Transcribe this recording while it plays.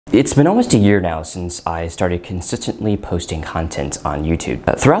It's been almost a year now since I started consistently posting content on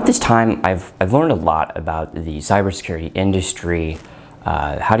YouTube. Throughout this time, I've learned a lot about the cybersecurity industry,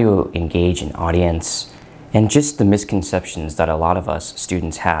 how to engage an audience, and just the misconceptions that a lot of us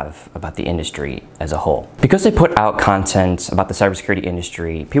students have about the industry as a whole. Because I put out content about the cybersecurity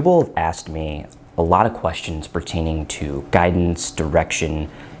industry, people have asked me a lot of questions pertaining to guidance, direction,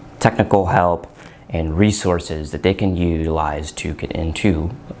 technical help, and resources that they can utilize to get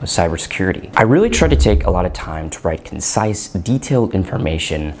into cybersecurity. I really try to take a lot of time to write concise, detailed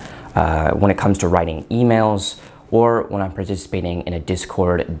information when it comes to writing emails or when I'm participating in a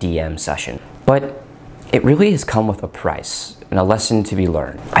Discord DM session. But it really has come with a price and a lesson to be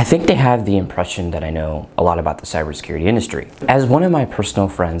learned. I think they have the impression that I know a lot about the cybersecurity industry. As one of my personal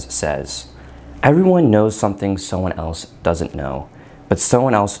friends says, everyone knows something someone else doesn't know, but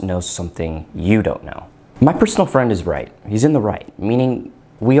someone else knows something you don't know. My personal friend is right. He's in the right, meaning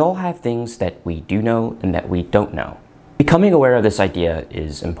we all have things that we do know and that we don't know. Becoming aware of this idea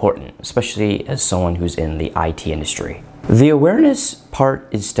is important, especially as someone who's in the IT industry. The awareness part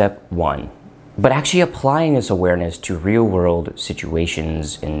is step one, but actually applying this awareness to real-world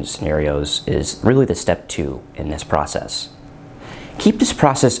situations and scenarios is really the step two in this process. Keep this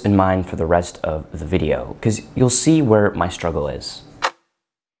process in mind for the rest of the video, because you'll see where my struggle is.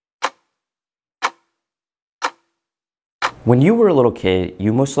 When you were a little kid,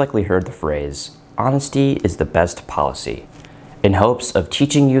 you most likely heard the phrase, "Honesty is the best policy," in hopes of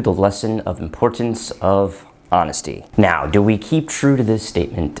teaching you the lesson of importance of honesty. Now, do we keep true to this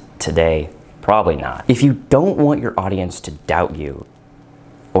statement today? Probably not. If you don't want your audience to doubt you,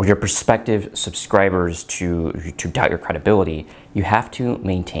 or your prospective subscribers to doubt your credibility, you have to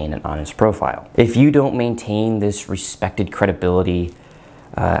maintain an honest profile. If you don't maintain this respected credibility,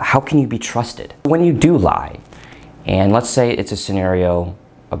 how can you be trusted? When you do lie, and let's say it's a scenario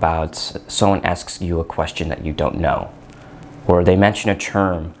about someone asks you a question that you don't know, or they mention a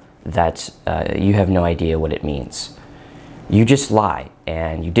term that you have no idea what it means. You just lie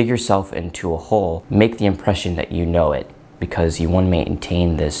and you dig yourself into a hole, make the impression that you know it because you want to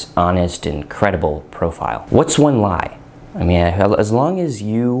maintain this honest and credible profile. What's one lie? I mean, as long as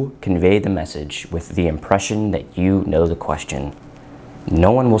you convey the message with the impression that you know the question,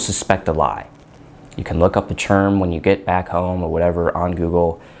 no one will suspect a lie. You can look up the term when you get back home or whatever on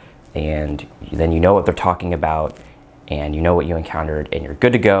Google, and then you know what they're talking about, and you know what you encountered, and you're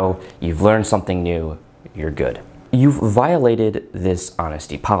good to go. You've learned something new, you're good. You've violated this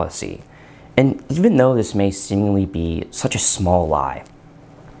honesty policy. And even though this may seemingly be such a small lie,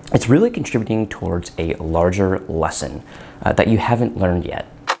 it's really contributing towards a larger lesson that you haven't learned yet.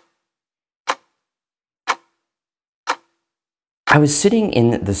 I was sitting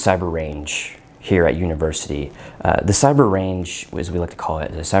in the cyber range here at university. The cyber range, as we like to call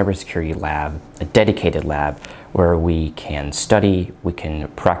it, is a cybersecurity lab, a dedicated lab where we can study, we can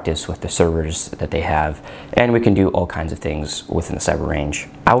practice with the servers that they have, and we can do all kinds of things within the cyber range.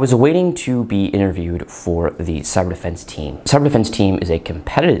 I was waiting to be interviewed for the cyber defense team. Cyber defense team is a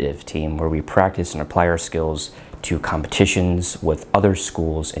competitive team where we practice and apply our skills to competitions with other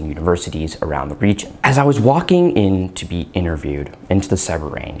schools and universities around the region. As I was walking in to be interviewed into the cyber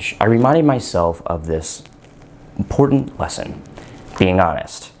range, I reminded myself of this important lesson: being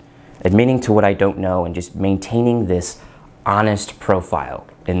honest, admitting to what I don't know, and just maintaining this honest profile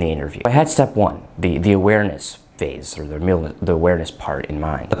in the interview. I had step one, the awareness phase, or the awareness part in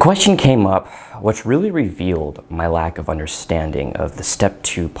mind. A question came up which really revealed my lack of understanding of the step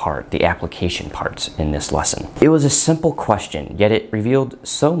two part, the application parts in this lesson. It was a simple question, yet it revealed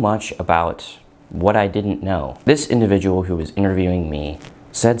so much about what I didn't know. This individual who was interviewing me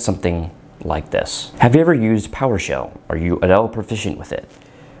said something like this: "Have you ever used PowerShell? Are you at all proficient with it?"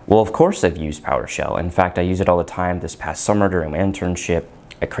 Well, of course I've used PowerShell. In fact, I use it all the time. This past summer during my internship,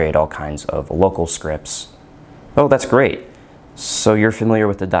 I created all kinds of local scripts. Oh, that's great. So you're familiar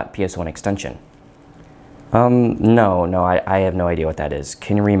with the .ps1 extension? No, I have no idea what that is.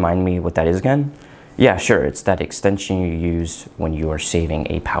 Can you remind me what that is again? Yeah, sure, it's that extension you use when you are saving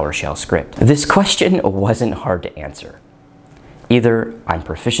a PowerShell script. This question wasn't hard to answer. Either I'm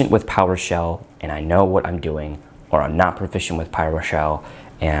proficient with PowerShell and I know what I'm doing, or I'm not proficient with PowerShell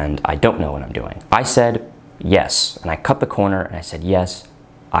and I don't know what I'm doing. I said yes, and I cut the corner and I said yes,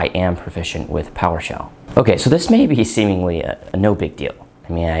 I am proficient with PowerShell. Okay, so this may be seemingly a no big deal.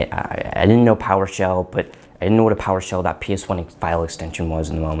 I mean, I didn't know PowerShell, but I didn't know what a PowerShell.ps1 file extension was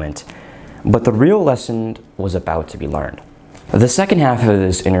in the moment. But the real lesson was about to be learned. The second half of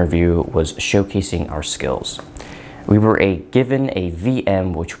this interview was showcasing our skills. We were given a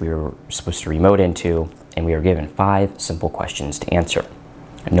VM which we were supposed to remote into, and we were given 5 simple questions to answer.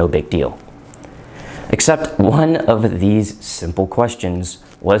 No big deal. Except one of these simple questions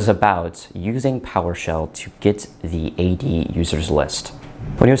was about using PowerShell to get the AD users list.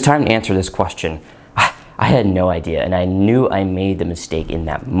 When it was time to answer this question, I had no idea, and I knew I made the mistake in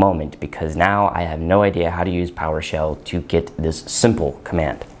that moment because now I have no idea how to use PowerShell to get this simple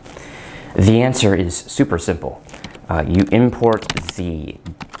command. The answer is super simple. You import the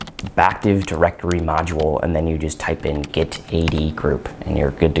Active Directory module and then you just type in get AD group and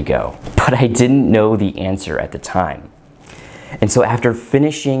you're good to go. But I didn't know the answer at the time. And so after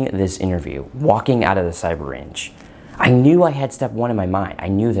finishing this interview, walking out of the cyber range, I knew I had step one in my mind. I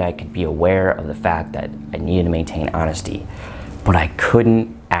knew that I could be aware of the fact that I needed to maintain honesty, but I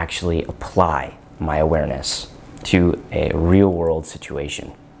couldn't actually apply my awareness to a real world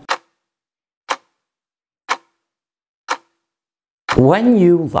situation. When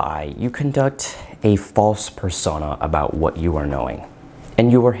you lie, you conduct a false persona about what you are knowing.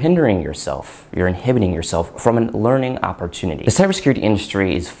 And you are hindering yourself, you're inhibiting yourself from a learning opportunity. The cybersecurity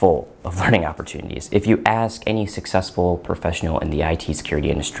industry is full of learning opportunities. If you ask any successful professional in the IT security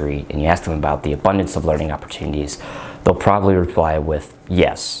industry and you ask them about the abundance of learning opportunities, they'll probably reply with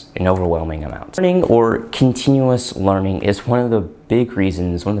yes, an overwhelming amount. Learning or continuous learning is one of the big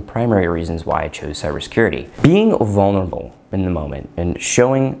reasons, one of the primary reasons why I chose cybersecurity. Being vulnerable in the moment and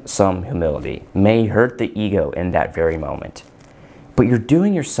showing some humility may hurt the ego in that very moment. But you're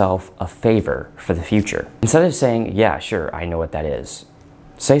doing yourself a favor for the future. Instead of saying, yeah, sure, I know what that is,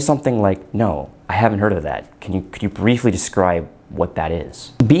 say something like, no, I haven't heard of that. Could you briefly describe what that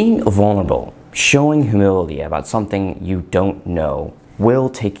is? Being vulnerable, showing humility about something you don't know will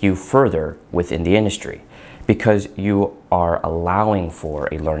take you further within the industry because you are allowing for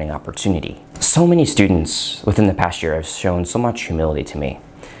a learning opportunity. So many students within the past year have shown so much humility to me.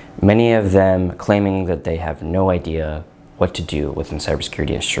 Many of them claiming that they have no idea what to do within the cybersecurity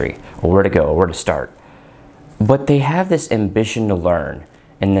industry, or where to go, or where to start. But they have this ambition to learn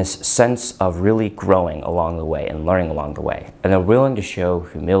and this sense of really growing along the way and learning along the way. And they're willing to show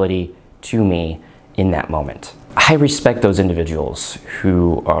humility to me in that moment. I respect those individuals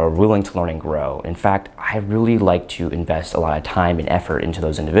who are willing to learn and grow. In fact, I really like to invest a lot of time and effort into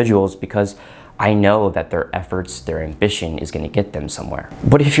those individuals because I know that their efforts, their ambition is going to get them somewhere.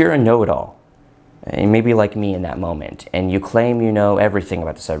 But if you're a know-it-all, and maybe like me in that moment, and you claim you know everything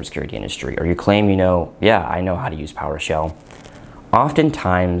about the cybersecurity industry, or you claim you know, yeah, I know how to use PowerShell,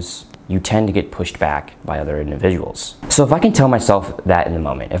 oftentimes you tend to get pushed back by other individuals. So if I can tell myself that in the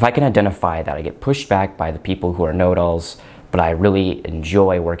moment, if I can identify that I get pushed back by the people who are know-it-alls, but I really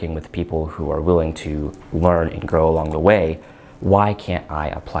enjoy working with people who are willing to learn and grow along the way, why can't I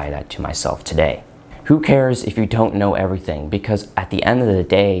apply that to myself today? Who cares if you don't know everything? Because at the end of the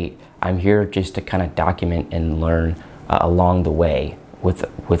day, I'm here just to kind of document and learn along the way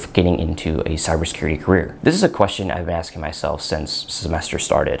with getting into a cybersecurity career. This is a question I've been asking myself since semester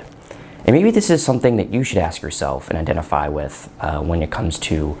started. And maybe this is something that you should ask yourself and identify with when it comes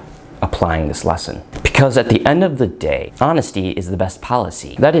to applying this lesson. Because at the end of the day, honesty is the best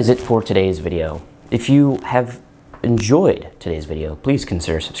policy. That is it for today's video. If you have enjoyed today's video, please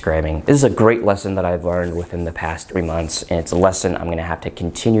consider subscribing. This is a great lesson that I've learned within the past 3 months, and it's a lesson I'm gonna have to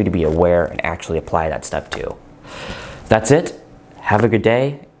continue to be aware and actually apply that step to. That's it. Have a good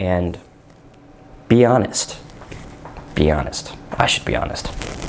day, and be honest. Be honest. I should be honest.